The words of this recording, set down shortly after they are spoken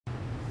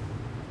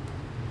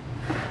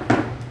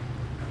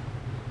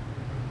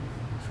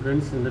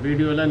Students, in the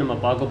video la nama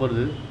paaka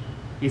poradhu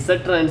z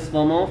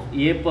transform of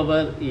a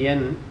power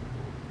n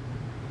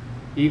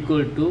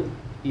equal to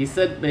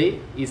z by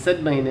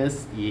z minus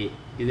a.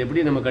 இது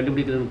எப்படி நம்ம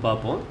கண்டுபிடிக்கிறதுன்னு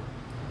பார்ப்போம்.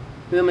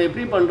 இது நம்ம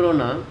எப்படி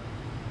பண்றோம்னா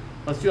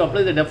first you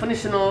apply the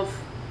definition of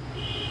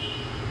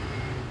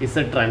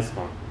z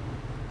transform.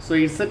 So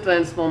z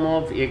transform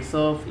of x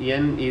of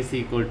n is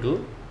equal to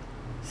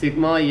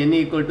sigma n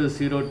equal to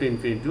 0 to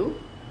infinity to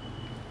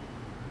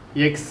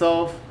x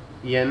of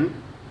n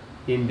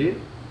into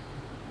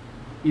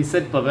z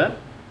power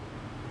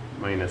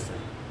minus n.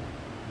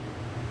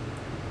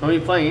 Now we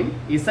find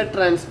z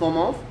transform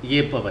of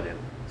a power n.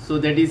 So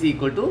that is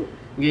equal to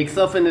x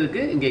of n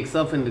irukku, x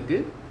of n irukku,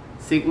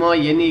 sigma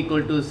n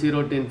equal to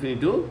 0 to infinity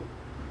to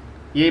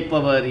a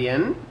power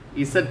n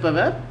z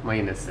power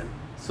minus n.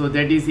 So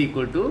that is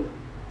equal to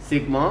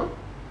sigma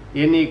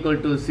n equal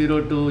to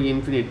 0 to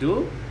infinity to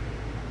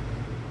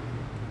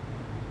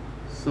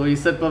so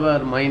z power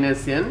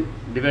minus n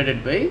divided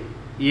by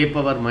a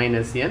power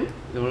minus n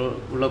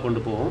உள்ள கொண்டு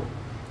போவோம்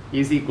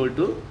is equal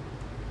to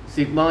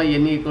sigma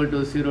n equal to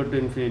 0 to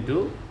infinity to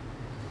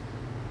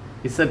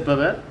z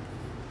power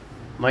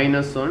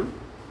minus 1.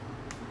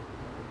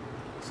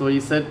 So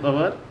z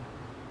power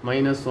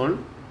minus 1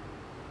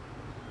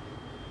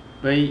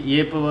 by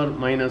a power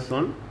minus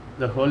 1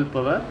 the whole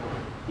power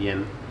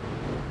n.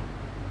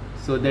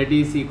 So that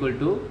is equal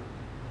to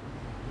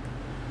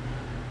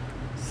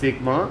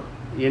sigma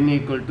n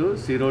equal to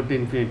 0 to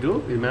infinity to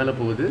இது மேலே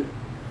போகுது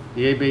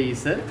a by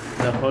z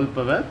the whole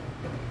power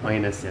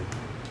minus n.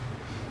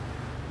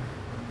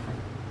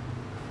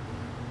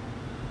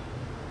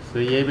 So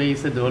a by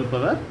z the whole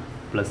power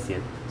plus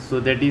n. So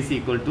that is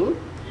equal to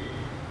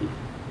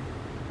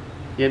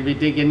n we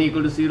take n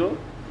equal to 0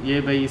 a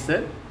by z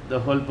the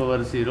whole power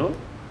 0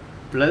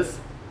 plus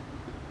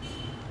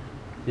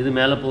இது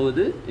மேலே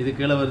போகுது இது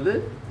கீழே வருது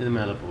இது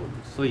மேலே போகுது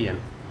so n.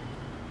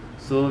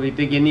 So we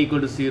take n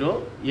equal to 0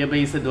 a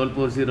by z the whole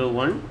power 0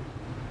 1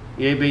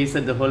 a by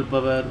z the whole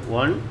power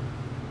 1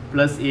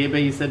 plus a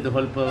by z the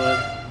whole power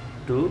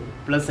 2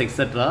 plus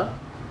etc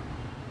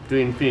to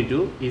infinity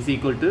 2 is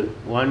equal to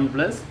 1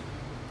 plus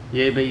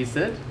a by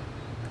z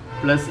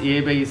plus a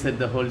by z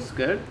the whole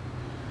square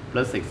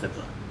plus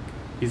etc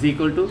is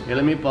equal to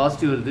எல்லாமே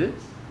positive வருது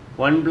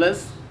 1 plus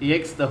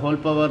x the whole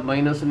power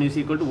minus 1 is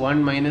equal to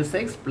 1 minus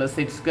x plus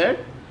x squared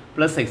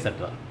plus etc.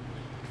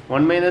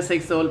 1 minus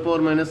x the whole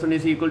power minus 1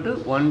 is equal to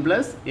 1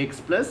 plus x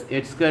plus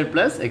h squared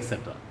plus etc.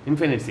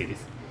 Infinite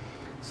series.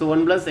 So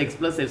 1 plus x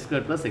plus h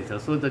squared plus etc.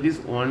 So that is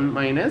 1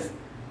 minus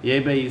a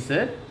by z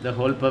the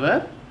whole power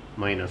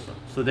minus 1.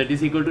 So that is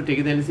equal to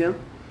take the LCM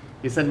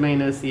z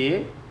minus a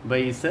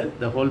by z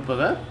the whole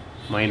power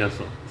minus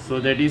 1. So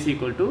that is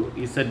equal to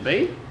z by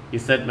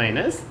z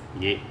minus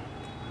a.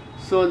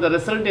 So the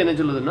result என்ன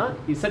சொல்லுதுன்னா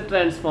z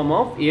transform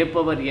of a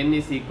power n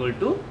is equal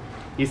to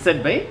z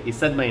by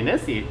z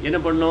minus a. என்ன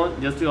பண்ணோம்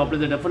just to apply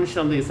the definition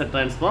of the z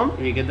transform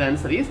we get the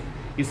answer is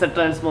z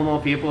transform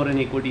of a power n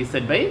equal to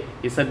z by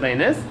z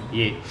minus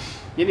a.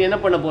 இனி என்ன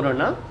பண்ண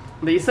போறோம்னா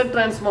இந்த z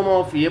transform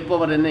of a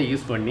power n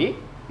use பண்ணி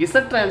z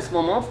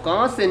transform of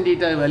cos n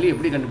theta value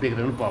எப்படி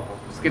கண்டுபிடிக்கிறதுன்னு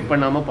பார்ப்போம். Skip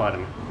பண்ணாம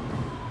பாருங்க.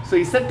 So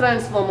z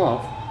transform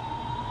of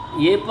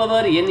a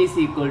power n is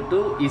equal to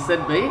z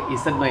by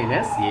z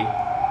minus a.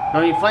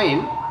 Now we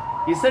find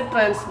z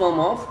transform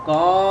of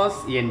cos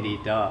n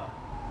theta.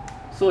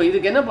 So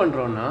இதுக்கு என்ன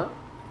பண்றோம்னா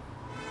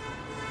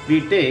we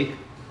take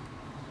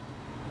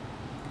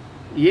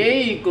a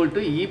equal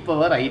to e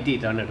power I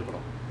theta ன்னு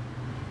எடுக்கிறோம்.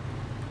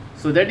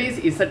 So that is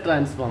z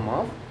transform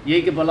of a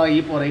க்கு பதிலா e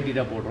power I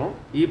theta போடுறோம்.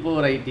 e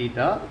power I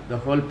theta the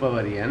whole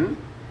power n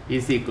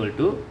is equal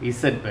to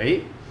z by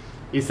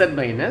z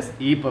minus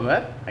e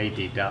power I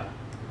theta.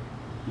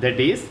 That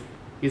is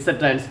z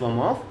transform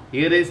of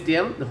a raised to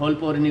m the whole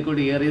power n equal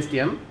to a raised to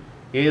m,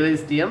 a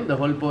raised to m the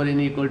whole power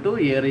n equal to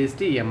a raised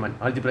to mn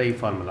algebraic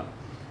formula.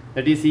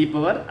 That is e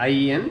power I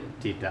n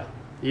theta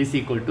is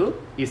equal to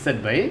z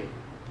by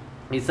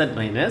z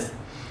minus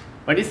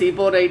what is e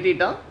power I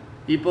theta?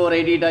 E power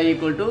I theta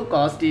equal to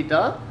cos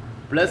theta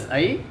plus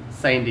I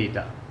sin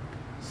theta.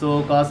 So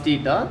cos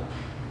theta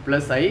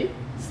plus I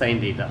sin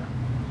theta.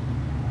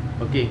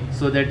 Okay,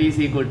 so that is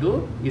equal to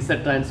z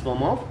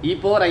transform of e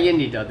power I n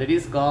theta, that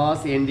is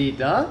cos n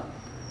theta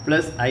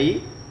plus I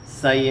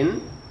sin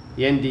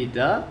n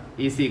theta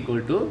is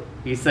equal to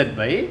z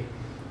by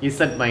z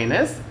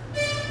minus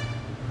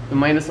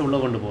minus உள்ள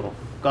கொண்டு போறோம்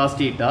cos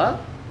theta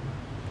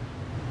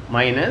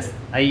minus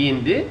I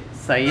into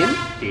sin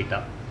theta.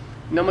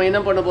 நம்ம என்ன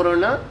பண்ண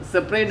போறோம்னா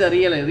separate the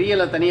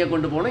real தனியா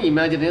கொண்டு போறோம்,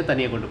 imaginary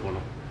தனியா கொண்டு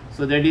போறோம்.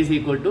 So that is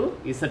equal to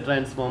z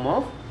transform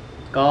of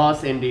cos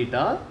n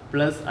theta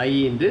plus I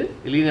into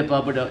linear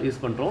property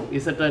use பண்றோம்.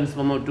 z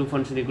transform of two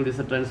function equal to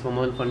z transform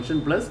of function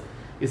plus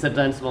z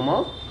transform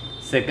of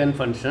second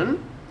function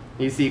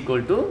is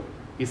equal to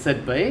z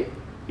by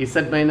z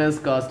minus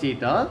cos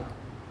theta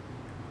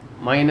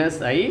minus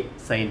I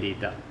sin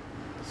theta.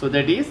 So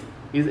that is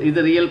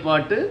the real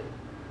part,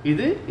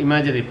 இது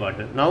imaginary part.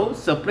 Now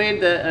separate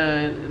the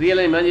real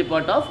and imaginary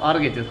part of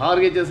RHS.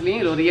 RHS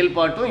லையும் real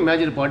part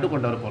இmaginary part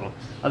கொண்டு வர போறோம்.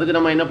 அதுக்கு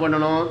நம்ம என்ன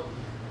பண்ணணும்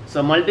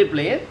So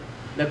multiply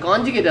the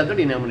conjugate of the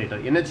denominator.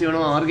 என்ன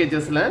செய்யணும்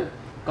RHSல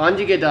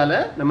conjugate ஆல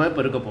நம்ம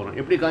பெருக்க போறோம்.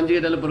 எப்படி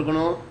conjugate ஆல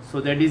பெருக்கணும்? So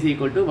that is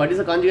equal to, what is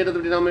the conjugate of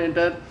the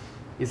denominator?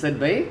 Z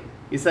by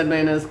Z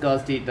minus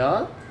cos theta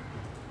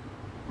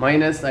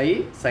minus I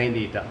sin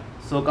theta.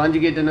 So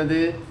conjugate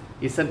என்னது?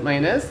 Z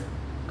minus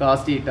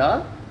cos theta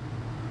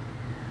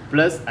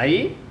plus I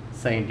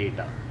sin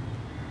theta.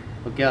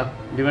 Okay,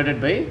 divided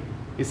by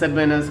Z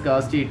minus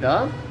cos theta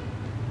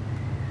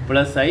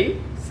plus I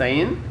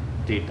sin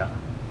theta.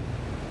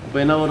 இப்போ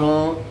என்ன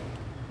வரும்?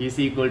 is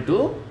equal to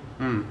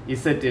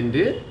Z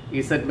into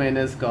Z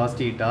minus cos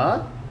theta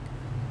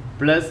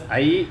plus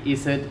I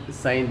Z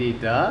sin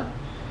theta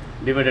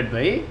divided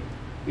by,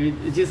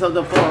 which is of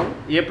the form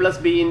a plus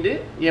b into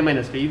a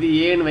minus b. இது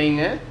a ன்னு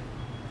வைங்க,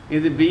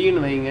 இது b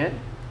ன்னு வைங்க,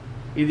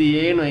 இது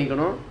a ன்னு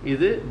வைக்கணும்,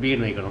 இது b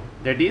ன்னு வைக்கணும்.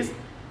 That is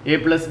a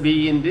plus b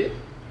into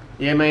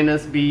a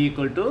minus b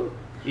equal to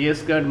a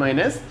squared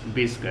minus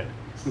b squared.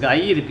 இங்க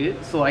I இருக்கு,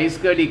 so I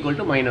squared equal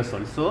to minus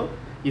 1. So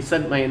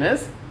Z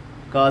minus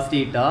cos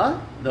theta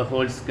the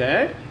whole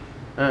squared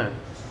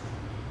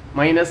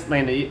minus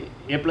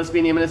a plus b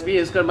and a minus b,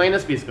 a squared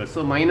minus b squared.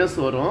 So minus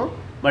வரும்,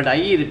 but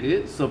I இருக்கு,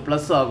 so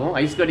plus ஆகும்.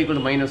 I squared equal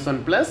to minus 1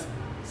 plus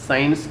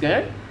sin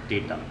squared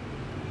theta.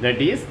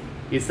 That is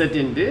Z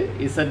into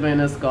Z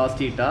minus cos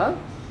theta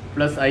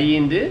plus I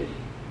into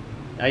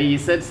I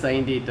Z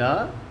sin theta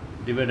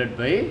divided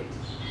by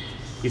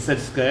Z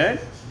squared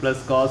plus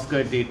cos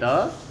squared theta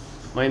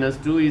minus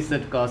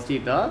 2Z cos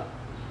theta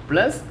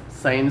plus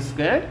sin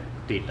squared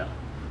theta.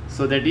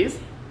 So that is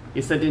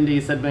Z into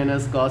Z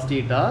minus cos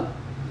theta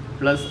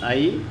plus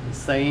I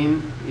sin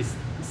Z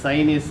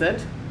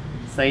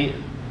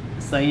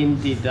sin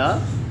theta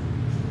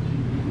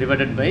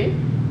divided by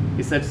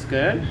Z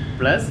squared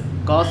plus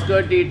cos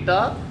squared theta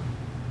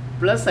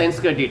plus sin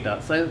squared theta.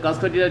 Cos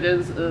squared theta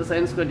is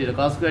sin squared theta.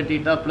 Cos squared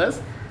theta plus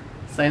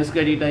sin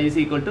squared theta is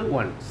equal to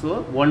 1. So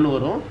 1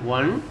 வரும்,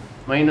 1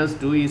 minus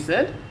 2Z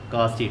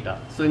cos theta.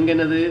 So இங்க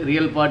என்னது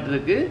real part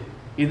இருக்கு,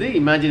 இது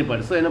imaginary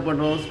part. So என்ன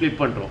பண்றோம்? split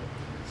பண்றோம்.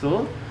 So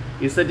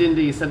Z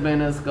into Z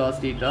minus cos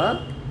theta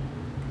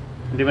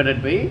divided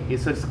by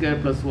Z square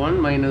plus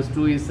 1 minus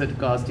 2Z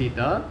cos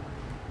theta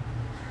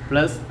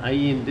plus I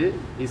into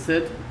Z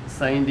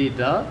sin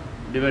theta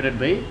divided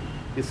by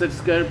Z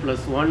square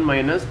plus 1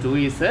 minus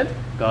 2Z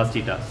cos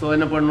theta. So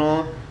என்ன பண்ணோம்?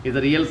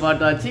 இது real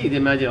part ஆச்சு, இது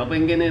imaginary. அப்ப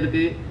இங்க என்ன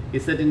இருக்கு?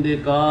 Z into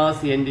cos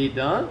n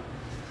theta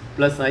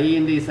plus I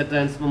into Z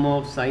transform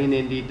of sin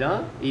n theta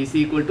is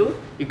equal to,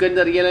 you get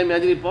the real and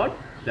imaginary part.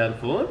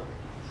 Therefore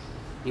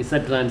Z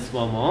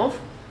transform of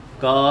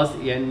cos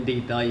n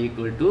theta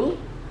equal to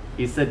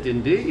Z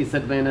into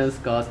Z minus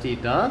cos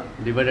theta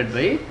divided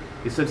by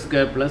Z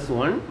square plus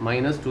 1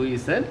 minus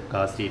 2Z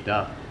cos theta.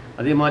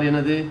 அதே மாதிரி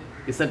என்னது?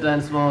 Z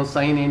transform of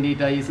sin n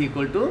theta is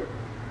equal to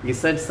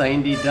Z sin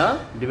theta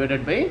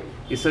divided by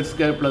Z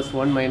square plus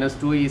 1 minus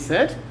 2Z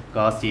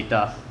cos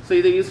theta. So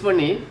இதை use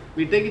பண்ணி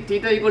we take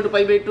theta equal to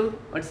pi by 2.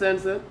 What's the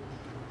answer?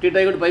 Theta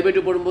equal to pi by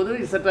 2 போடும்போது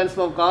Z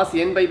transform of cos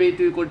n pi by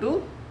 2 equal to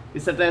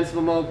Z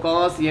transform of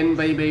cos n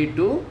pi by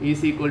 2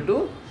 is equal to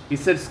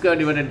Z square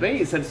divided by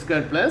Z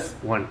square plus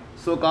 1.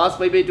 So cos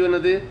pi by 2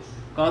 என்னது?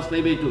 Cos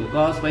pi by 2.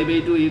 Cos pi by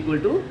 2 equal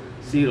to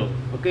 0.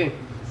 Okay.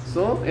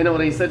 So என்ன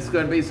வரும்? Z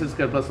square by Z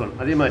square plus 1.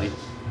 அதே மாதிரி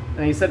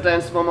Z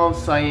transform of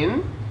sin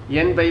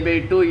n pi by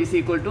 2 is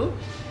equal to,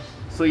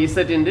 so Z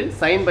into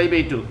sin pi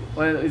by 2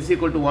 is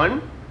equal to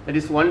 1. That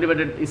is 1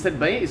 divided Z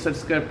by Z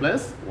square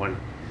plus 1.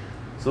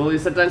 So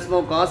Z transform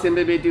of cos n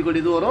by 2 equal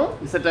to இது வரும்.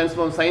 Z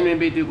transform of sin n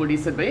by 2 equal to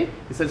Z by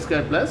Z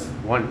square plus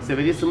 1. So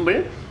very simple.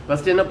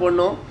 First என்ன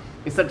போடணும்?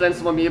 Z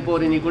transform a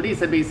power n equal to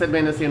Z by Z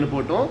minus n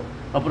போட்டோம்.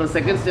 அப்புறம்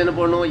second step என்ன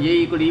பண்ணோம்? a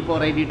equal to e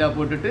power i theta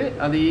போட்டுட்டு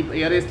அது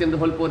a raised n the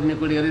whole power n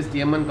equal to a raised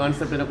mn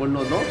concept என்ன கொண்டு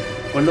வந்தோம்.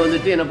 கொண்டு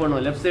வந்துட்டு என்ன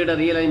பண்ணோம்? Left side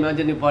real and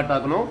imaginary part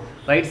ஆக்கணும்,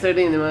 ரைட்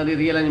சைடு இந்த மாதிரி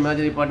ரியல் அண்ட்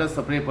இமேஜினரி பார்ட்டை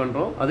செப்பரேட்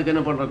பண்ணுறோம். அதுக்கு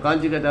என்ன பண்ணுறோம்?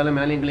 காஞ்சுகேட்டால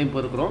மேலிங்களையும்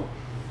பெருக்கிறோம்.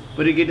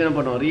 பெருக்கிட்டு என்ன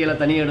பண்ணுறோம்? ரியலை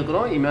தனியாக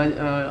எடுக்கிறோம்,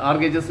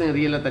 ஆர்கேஜஸும்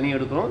ரியலை தனியாக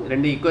எடுக்கிறோம்,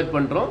 ரெண்டு ஈக்குவேட்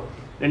பண்ணுறோம்.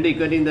 ரெண்டு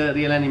ஈக்குவேட்டிங் இந்த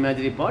real and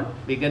imaginary part.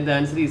 We get the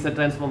answer Z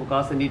transform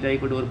cos n theta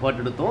equal to ஒரு பார்ட்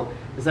எடுத்தோம்.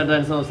 Z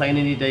transform sin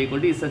n theta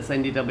equal to Z sin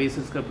theta by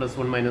Z square plus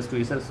 1 minus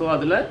 2Z. So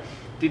அதில்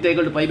theta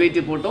equal to pi by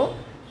 2 போட்டோம்.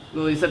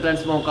 So Z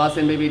transform cos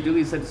n by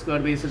 2 Z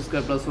square by Z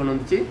square plus 1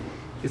 வந்துச்சு.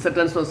 Z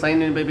transform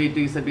sin n by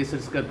 2 Z by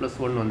Z square plus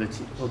 1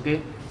 வந்துச்சு. Okay,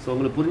 so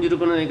உங்களுக்கு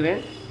புரிஞ்சிருக்குன்னு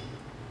நினைக்கிறேன்.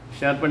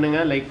 Share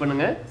பண்ணுங்கள், like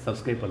பண்ணுங்கள்,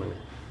 subscribe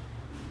பண்ணுங்கள்.